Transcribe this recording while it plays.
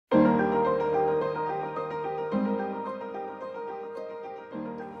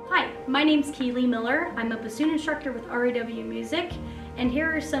My name's Keely Miller. I'm a bassoon instructor with REW Music, and here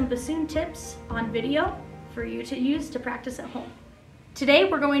are some bassoon tips on video for you to use to practice at home. Today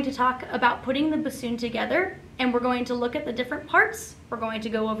we're going to talk about putting the bassoon together, and we're going to look at the different parts. We're going to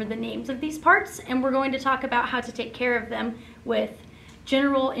go over the names of these parts, and we're going to talk about how to take care of them with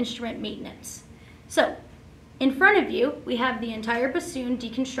general instrument maintenance. So, in front of you, we have the entire bassoon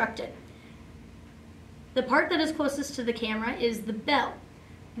deconstructed. The part that is closest to the camera is the bell.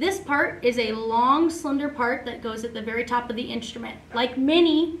 This part is a long, slender part that goes at the very top of the instrument. Like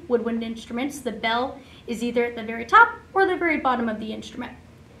many woodwind instruments, the bell is either at the very top or the very bottom of the instrument.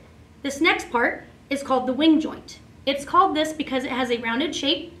 This next part is called the wing joint. It's called this because it has a rounded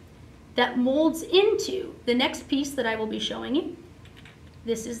shape that molds into the next piece that I will be showing you.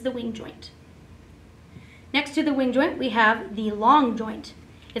 This is the wing joint. Next to the wing joint, we have the long joint.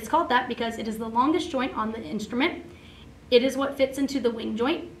 It's called that because it is the longest joint on the instrument. It is what fits into the wing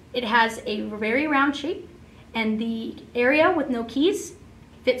joint. It has a very round shape, and the area with no keys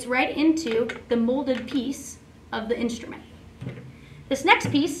fits right into the molded piece of the instrument. This next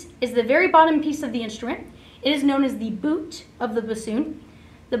piece is the very bottom piece of the instrument. It is known as the boot of the bassoon.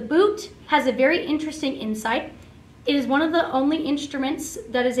 The boot has a very interesting inside. It is one of the only instruments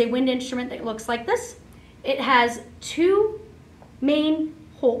that is a wind instrument that looks like this. It has two main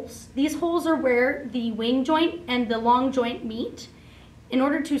holes. These holes are where the wing joint and the long joint meet. In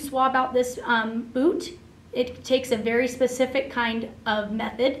order to swab out this boot, it takes a very specific kind of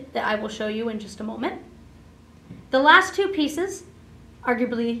method that I will show you in just a moment. The last two pieces,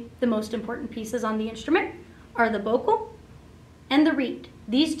 arguably the most important pieces on the instrument, are the bocal and the reed.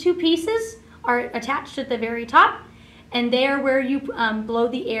 These two pieces are attached at the very top, and they are where you blow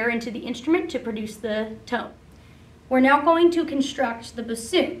the air into the instrument to produce the tone. We're now going to construct the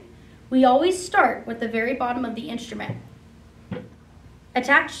bassoon. We always start with the very bottom of the instrument.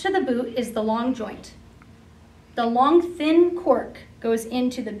 Attached to the boot is the long joint. The long, thin cork goes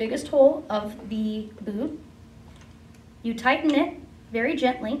into the biggest hole of the boot. You tighten it very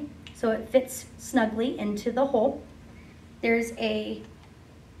gently so it fits snugly into the hole. There's a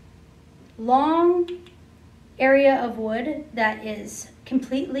long area of wood that is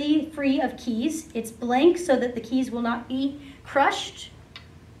completely free of keys. It's blank so that the keys will not be crushed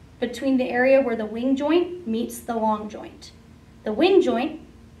between the area where the wing joint meets the long joint. The wing joint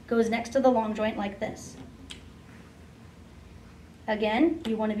goes next to the long joint like this. Again,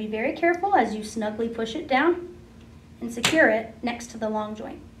 you want to be very careful as you snugly push it down and secure it next to the long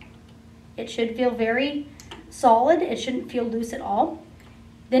joint. It should feel very solid. It shouldn't feel loose at all.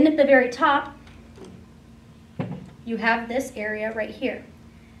 Then at the very top, you have this area right here.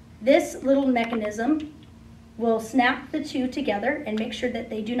 This little mechanism will snap the two together and make sure that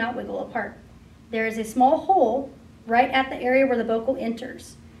they do not wiggle apart. There is a small hole right at the area where the bocal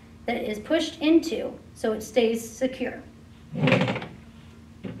enters that it is pushed into so it stays secure.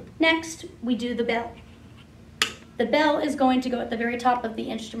 Next, we do the bell. The bell is going to go at the very top of the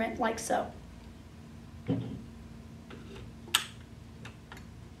instrument like so.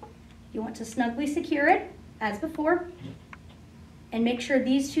 You want to snugly secure it as before, and make sure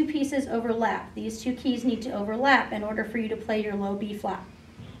these two pieces overlap. These two keys need to overlap in order for you to play your low B flat.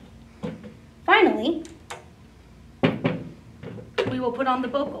 Finally, we will put on the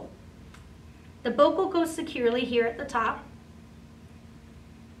bocal. The bocal goes securely here at the top.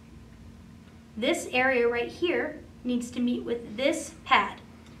 This area right here needs to meet with this pad.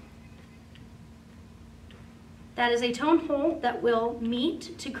 That is a tone hole that will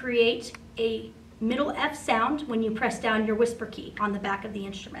meet to create a middle F sound when you press down your whisper key on the back of the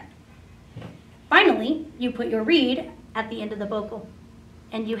instrument. Finally, you put your reed at the end of the bocal,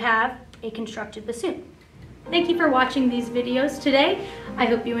 and you have a constructed bassoon. Thank you for watching these videos today. I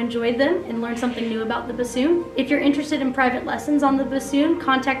hope you enjoyed them and learned something new about the bassoon. If you're interested in private lessons on the bassoon,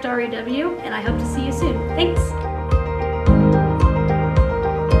 contact REW, and I hope to see you soon. Thanks.